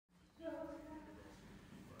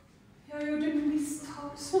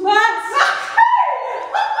In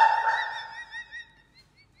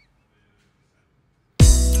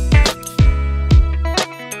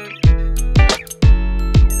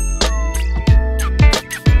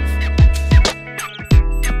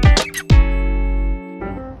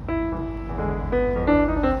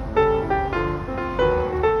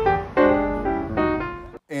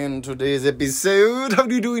today's episode, how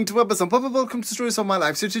do you do into Webber? Welcome to Stories of My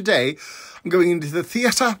Life. So today, I'm going into the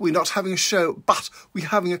theatre. We're not having a show, but we're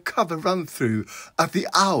having a cover run through at the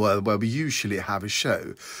hour where we usually have a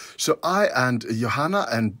show. So I and Johanna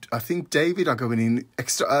and I think David are going in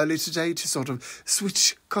extra early today to sort of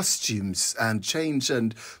switch costumes and change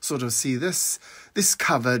and sort of see this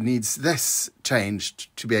cover needs this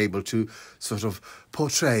changed to be able to sort of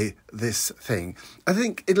portray this thing. I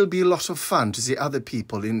think it'll be a lot of fun to see other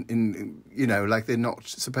people in you know, like they're not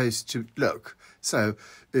supposed to look. So,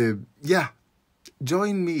 yeah,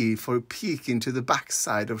 join me for a peek into the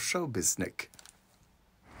backside of show business.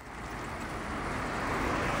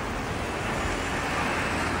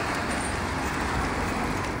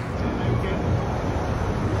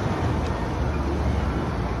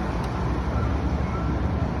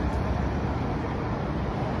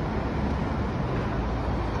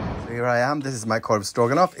 Here I am. This is my Korv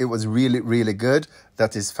Stroganoff. It was really, really good.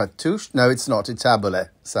 That is fattoush. No, it's not. It's tabbouleh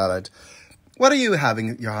salad. What are you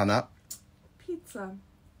having, Johanna? Pizza.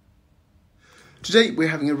 Today we're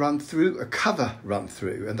having a cover run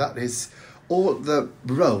through, and that is all the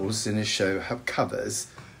roles in a show have covers.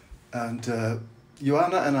 And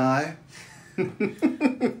Johanna and I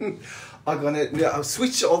are going to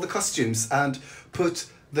switch all the costumes and put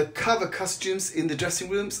the cover costumes in the dressing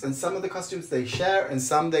rooms, and some of the costumes they share and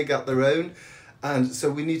some they got their own. And so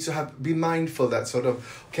we need to be mindful that sort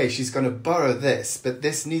of, okay, she's going to borrow this, but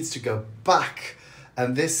this needs to go back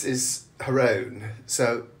and this is her own.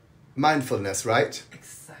 So mindfulness, right?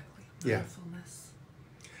 Exactly. Yeah. Mindfulness.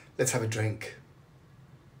 Let's have a drink.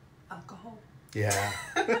 Alcohol. Yeah.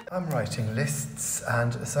 I'm writing lists,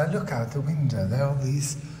 and as I look out the window, there are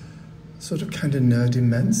these sort of kind of nerdy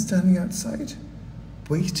men standing outside.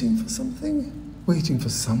 Waiting for something? Waiting for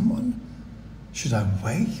someone? Should I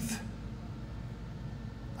wave?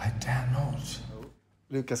 I dare not.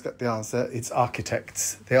 Lucas got the answer. It's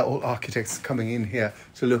architects. They are all architects coming in here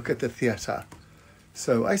to look at the theatre.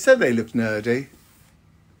 So I said they looked nerdy.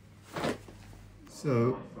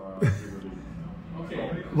 So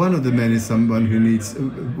one of the men is someone who needs a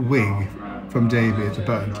wig from David,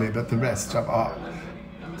 apparently, but the rest are...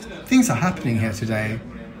 Things are happening here today.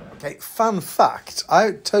 Okay, fun fact,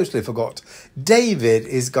 I totally forgot. David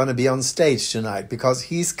is going to be on stage tonight because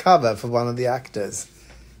he's cover for one of the actors.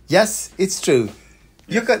 Yes, it's true.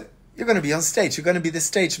 Yes. You're going to be on stage. You're going to be the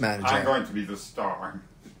stage manager. I'm going to be the star.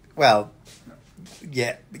 Well,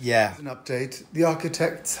 yeah. An update. The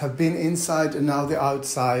architects have been inside and now they're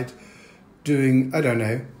outside doing, I don't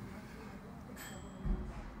know.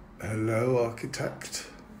 Hello, architect.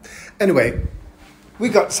 Anyway, we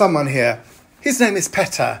got someone here. His name is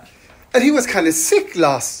Petter, and he was kind of sick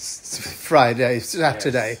last Saturday,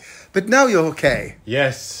 yes. But now you're okay.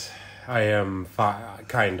 Yes, I am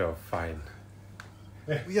kind of fine.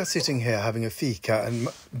 We are sitting here having a fika, and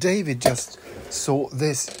David just saw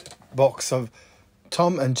this box of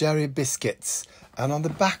Tom and Jerry biscuits, and on the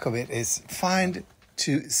back of it is find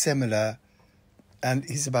two similar, and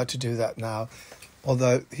he's about to do that now,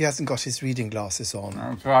 although he hasn't got his reading glasses on.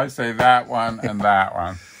 Oh, so I say that one and that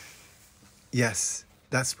one. Yes,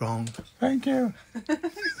 that's wrong. Thank you.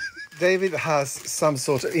 David has some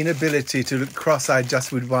sort of inability to look cross-eyed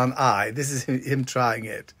just with one eye. This is him trying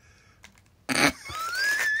it.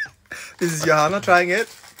 This is Johanna trying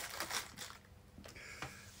it.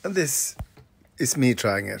 And this is me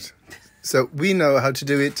trying it. So we know how to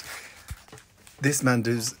do it. This man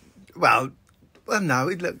does... Well, now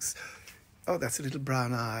it looks... Oh, that's a little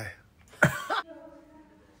brown eye.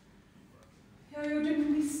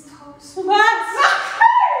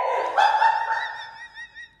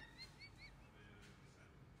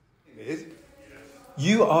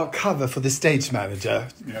 You are cover for the stage manager.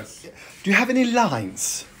 Yes. Do you have any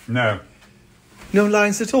lines? No. No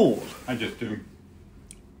lines at all? I just do.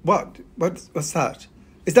 What? What's that?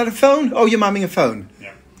 Is that a phone? Oh, you're mumming a phone?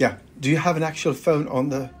 Yeah. Yeah. Do you have an actual phone on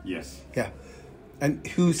the... Yes. Yeah. And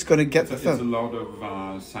who's going to get the phone? It's a lot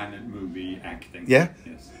of silent movie acting. Yeah?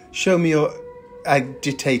 Yes. Show me your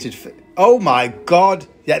agitated... Oh my God!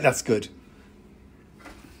 Yeah, that's good.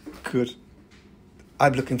 Good.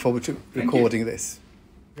 I'm looking forward to recording this.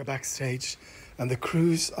 We're backstage, and the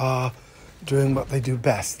crews are doing what they do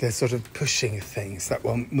best. They're sort of pushing things that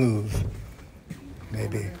won't move.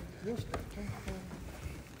 Maybe.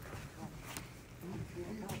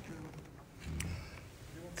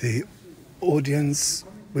 The audience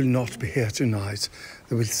will not be here tonight.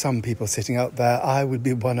 There will be some people sitting out there. I will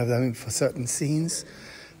be one of them for certain scenes.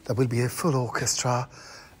 There will be a full orchestra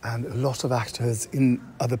and a lot of actors in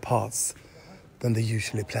other parts than they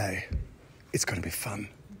usually play. It's going to be fun.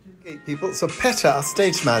 Okay, people. So Petter, our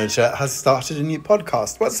stage manager, has started a new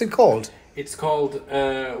podcast. What's it called? It's called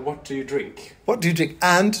What Do You Drink? What do you drink?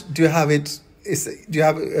 And do you have it? Do you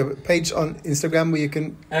have a page on Instagram where you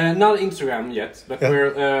can? Not Instagram yet, but Yeah.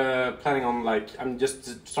 we're planning on I'm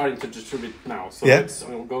just starting to distribute now, so Yeah. it's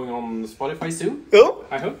going on Spotify soon. Oh,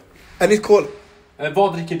 I hope. and it's called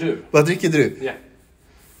Vad dricker du? Vad dricker du? Yeah.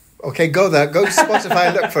 Okay, go there. Go to Spotify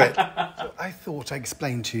and look for it. So I thought I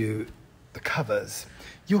explained to you the covers.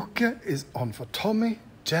 Jocke is on for Tommy.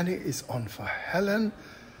 Jenny is on for Helen.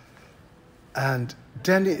 And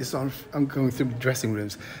Denny is on... I'm going through the dressing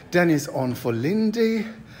rooms. Denny is on for Lindy.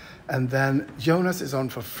 And then Jonas is on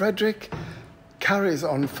for Fredrik. Carrie is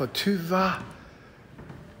on for Tuva.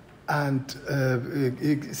 And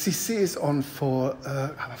Cissi is on for...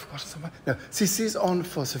 have I forgotten someone? No, Cissi is on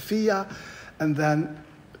for Sophia. And then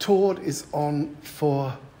Tord is on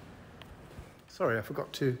for... Sorry, I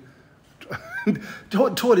forgot to...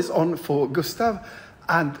 Tord is on for Gustav.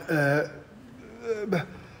 And...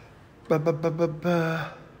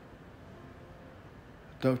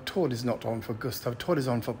 No, Tord is not on for Gustav. Tord is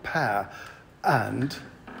on for Per. And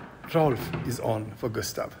Rolf is on for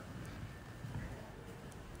Gustav.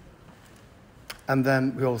 And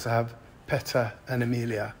then we also have Petter and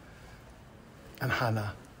Emilia and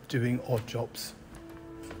Hannah doing odd jobs.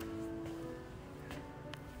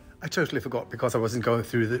 I totally forgot because I wasn't going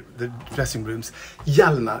through the dressing rooms.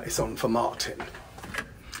 Hjalmar is on for Martin.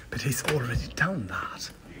 But he's already done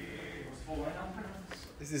that.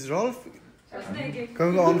 This is Rolf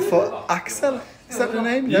going on for Axel. Is that the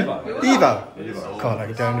name? No? Eva. God,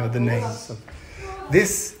 I don't know the names.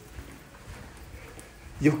 This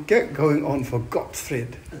Jocke going on for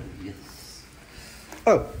Gottfried. Yes.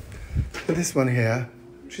 Oh, this one here,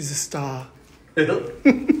 she's a star.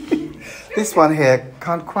 This one here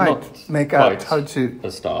can't quite Not make out quite how to...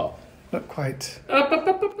 a star. Not quite.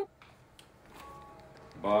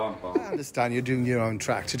 I understand you're doing your own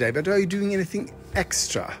track today, but are you doing anything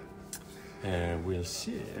extra? We'll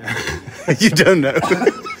see. You don't know.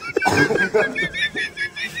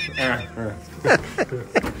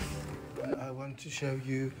 I want to show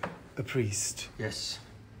you a priest. Yes.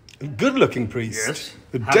 A good-looking priest. Yes.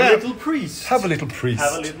 Have a little priest. Have a little priest.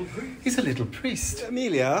 Have a little priest. He's a little priest.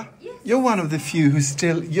 Amelia, you're one of the few who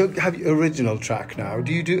still... You have your original track now.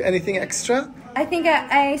 Do you do anything extra? I think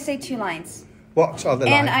I say 2 lines. What are the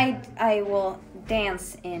And lines? I will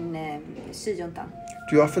dance in Syjuntan.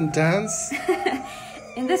 Do you often dance?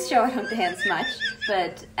 In this show I don't dance much,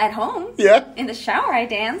 but at home, Yeah. in the shower I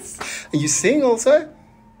dance. And you sing also?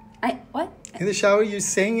 What? In the shower, you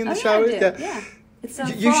sing in the Oh, shower? yeah, I do. Yeah. It's a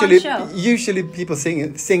Usually, full-on show. usually people sing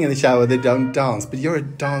in the shower, they don't dance, but you're a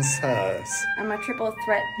dancer. I'm a triple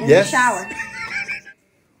threat in Yes. the shower.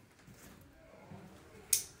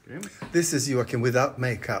 This is Joakim without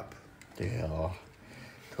makeup. Ja,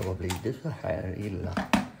 då blir det så här illa.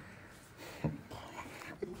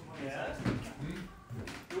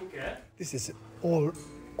 This is all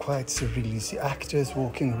quite surreal. You see actors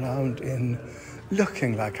walking around in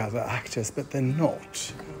looking like other actors, but they're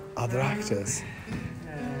not other actors.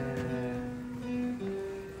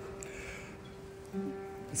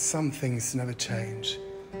 Some things never change.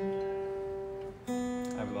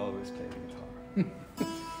 I will always play the guitar.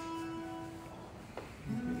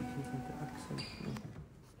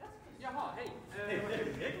 Jaha, hej.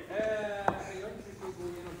 Jag försöker gå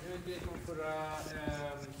igenom det från förra... Så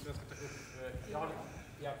jag ska ta upp...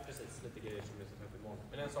 Ja, precis. Lite grejer som vi ska ta upp imorgon.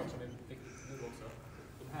 Men en sak som är viktig nu också.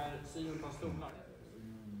 De här syjuntans stolar.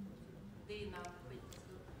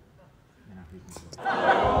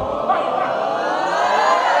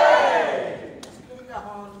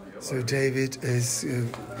 So David is,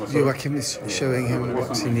 Joakim is showing him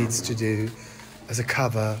what he needs to do as a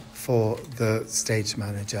cover for the stage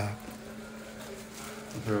manager.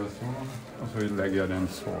 Så, och så lägger jag den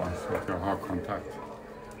så att jag har kontakt.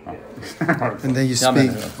 Ja. And then you Ja, men-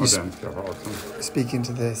 speak, Och den ska vara så. speak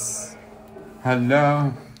into this.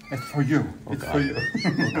 Hello, it's for you. It's for you.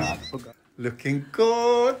 Looking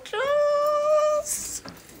gorgeous!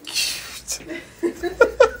 Cute!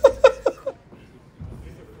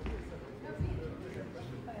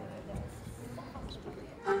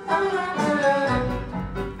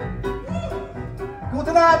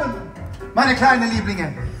 Guten Abend, meine kleinen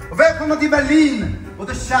Lieblinge. Och välkomna till Berlin och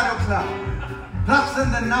The Shadow Club.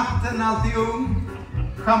 Platsen där natten alltid är ung.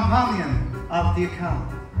 Champagnen alltid är kall.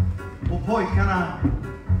 Och pojkarna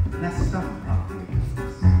nästan alltid är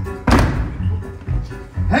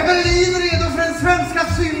Är Berlin redo för den svenska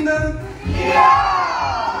synden? Ja!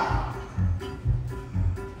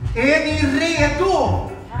 Är ni redo?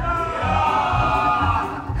 Ja!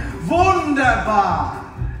 Wunderbar!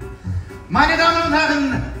 Meine Damen und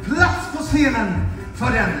Herren, plats på scenen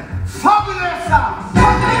för den fabulösa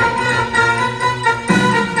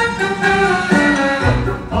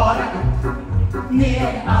bara upp,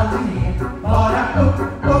 ner, aldrig ner. Bara upp,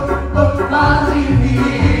 upp, upp, aldrig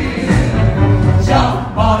ner. Ja,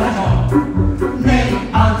 bara ja. Nej,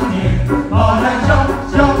 aldrig ner. Bara ja,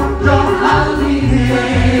 ja, ja, aldrig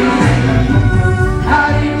ner.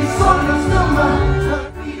 Här är vi sorgens numma.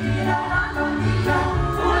 Vi delar alla nya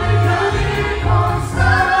och det kan vi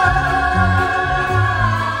konstant.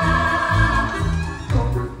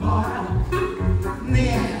 Bara upp,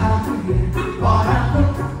 ner, aldrig ner. Bara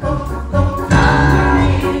upp, upp, upp,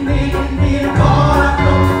 aldrig ner, ner, ner. Bara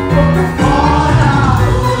upp, upp, bara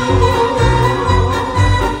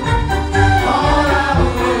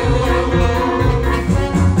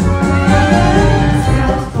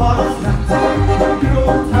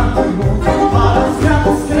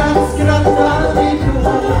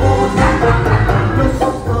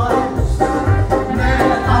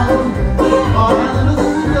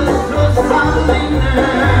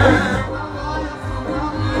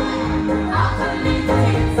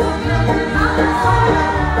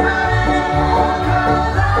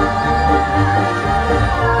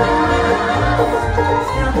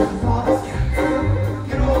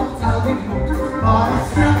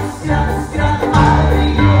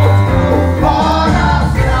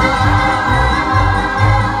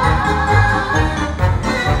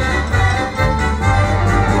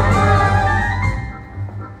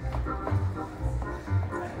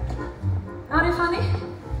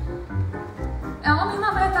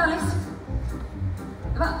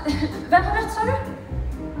Vem har rätt, sa du?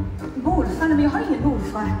 Morfar? Men jag har ingen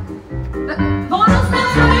morfar. Var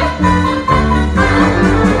någonstans, sa du?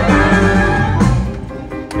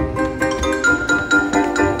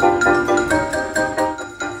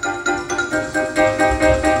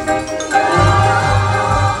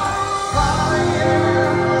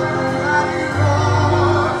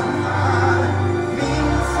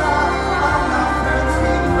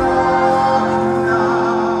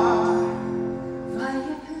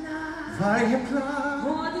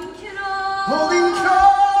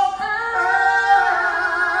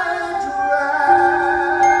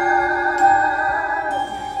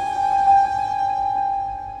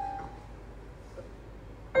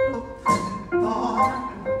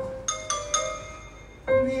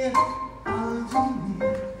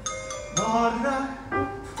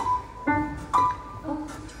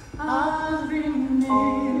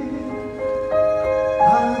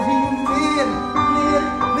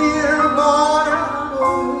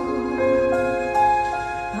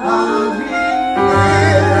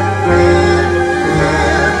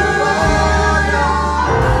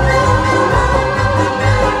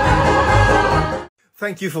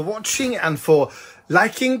 Thank you for watching and for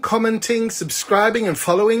liking, commenting, subscribing and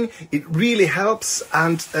following. It really helps,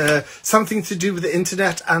 and something to do with the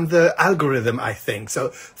internet and the algorithm, I think. So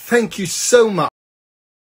thank you so much.